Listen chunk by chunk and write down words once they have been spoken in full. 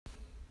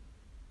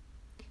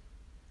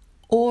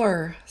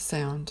or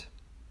sound.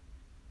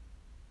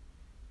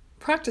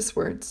 Practice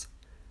words: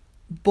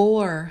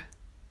 bore,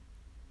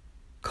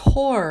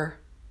 core,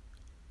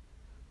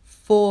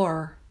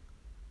 for,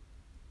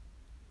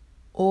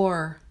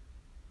 or,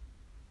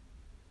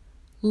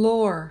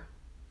 lore,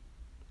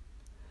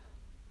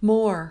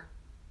 more,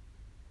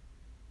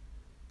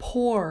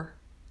 pour,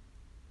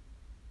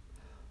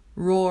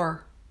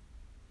 roar,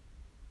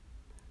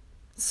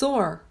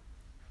 soar,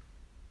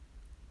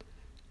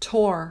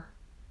 tore,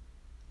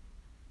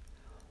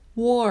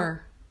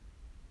 war,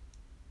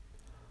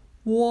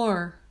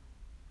 war,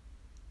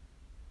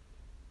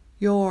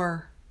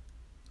 your,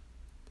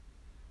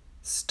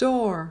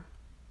 store,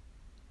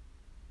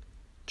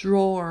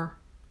 drawer,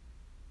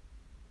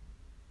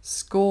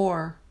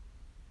 score,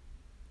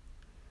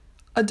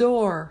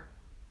 adore,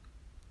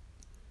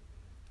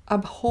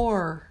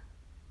 abhor,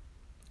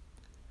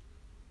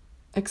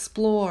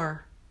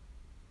 explore,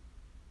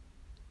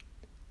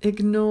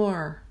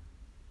 ignore,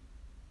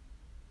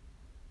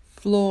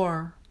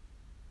 floor,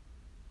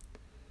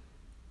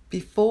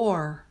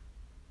 before,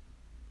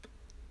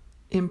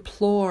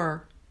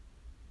 implore,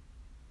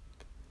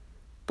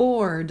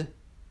 board,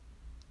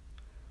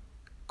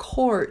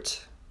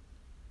 court,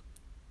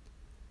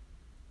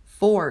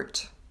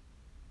 fort,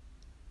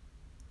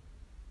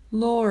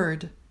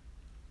 lord,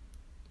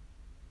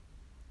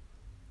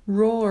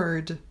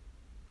 roared,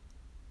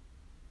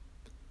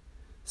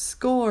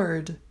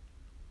 scored,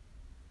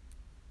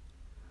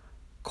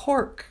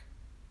 cork,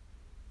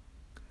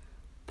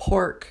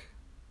 pork,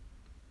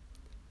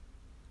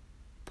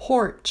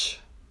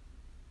 porch,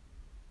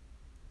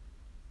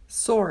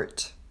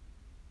 sort,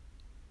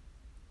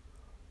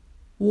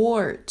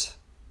 wart,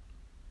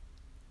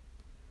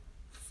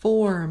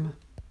 form,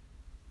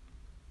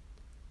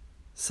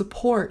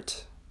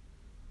 support,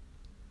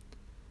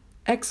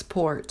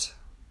 export,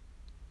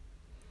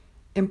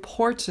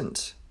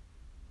 important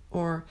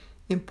or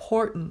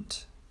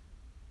important,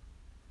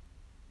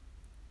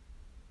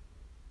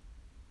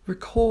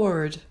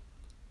 record,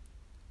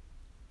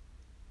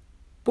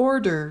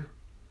 border,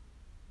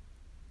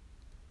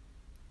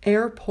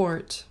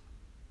 airport,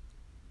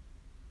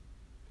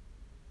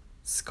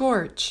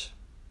 scorch,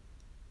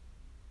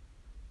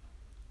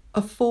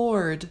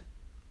 afford,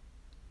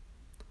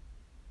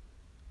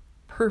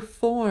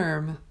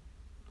 perform,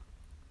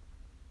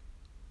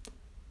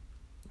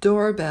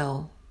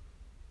 doorbell.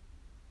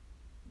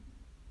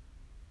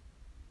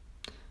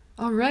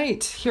 All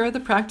right, here are the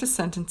practice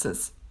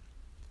sentences.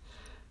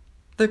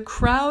 The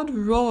crowd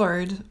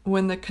roared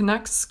when the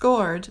Canucks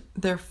scored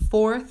their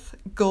 4th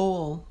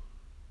goal.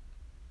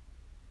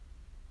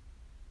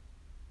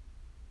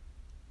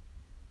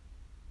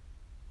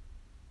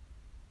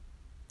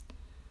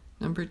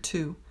 Number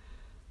 2,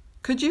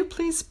 could you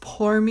please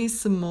pour me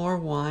some more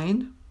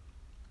wine?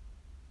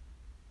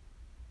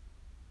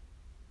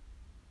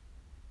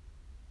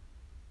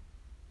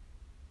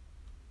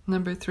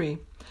 Number 3,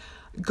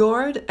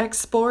 Gord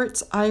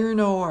exports iron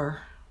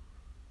ore.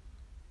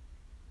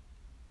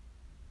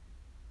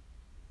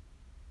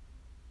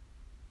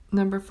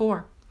 Number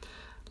 4,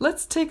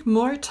 let's take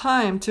more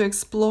time to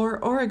explore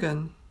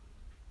Oregon.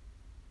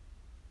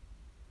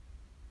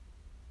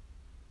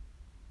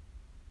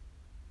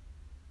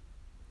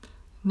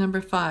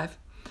 Number 5,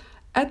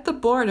 at the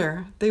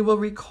border, they will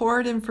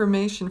record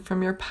information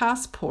from your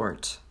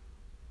passport.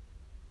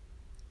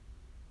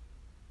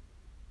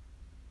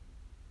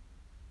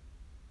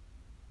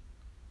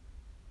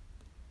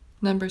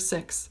 Number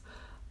 6,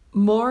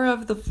 more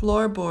of the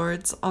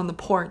floorboards on the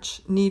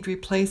porch need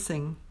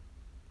replacing.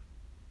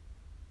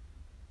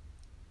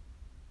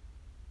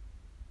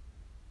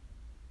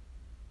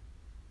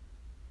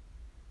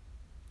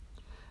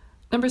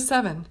 Number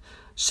 7,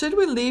 should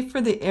we leave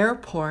for the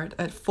airport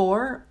at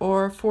 4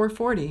 or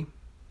 4:40?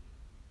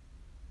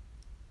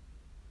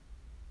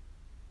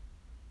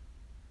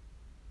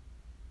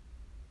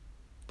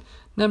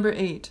 Number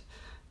 8,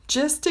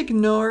 just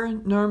ignore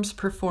Norm's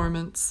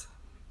performance.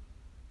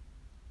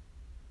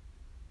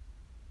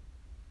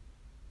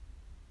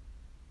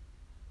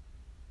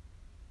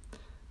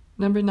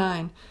 Number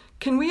 9,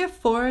 can we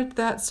afford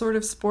that sort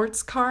of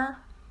sports car?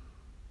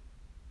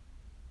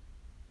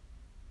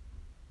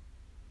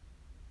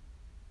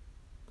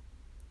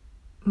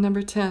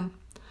 Number 10,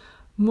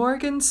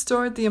 Morgan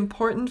stored the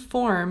important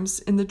forms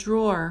in the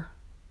drawer.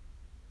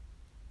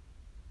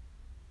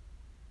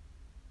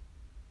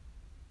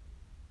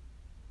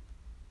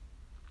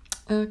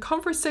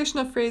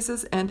 Conversational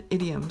phrases and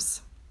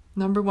idioms.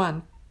 Number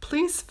 1,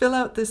 please fill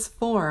out this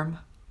form.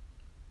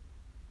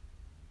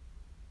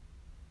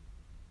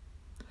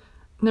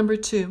 Number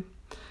 2,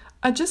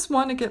 I just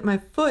want to get my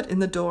foot in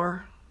the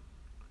door.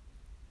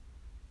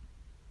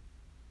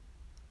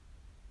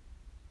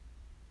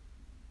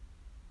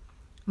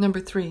 Number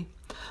 3,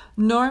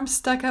 Norm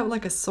stuck out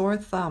like a sore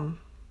thumb.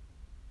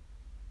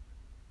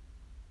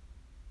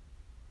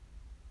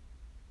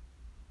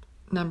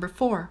 Number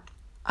 4,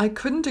 I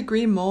couldn't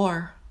agree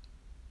more.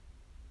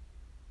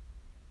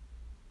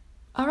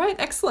 All right,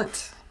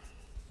 excellent.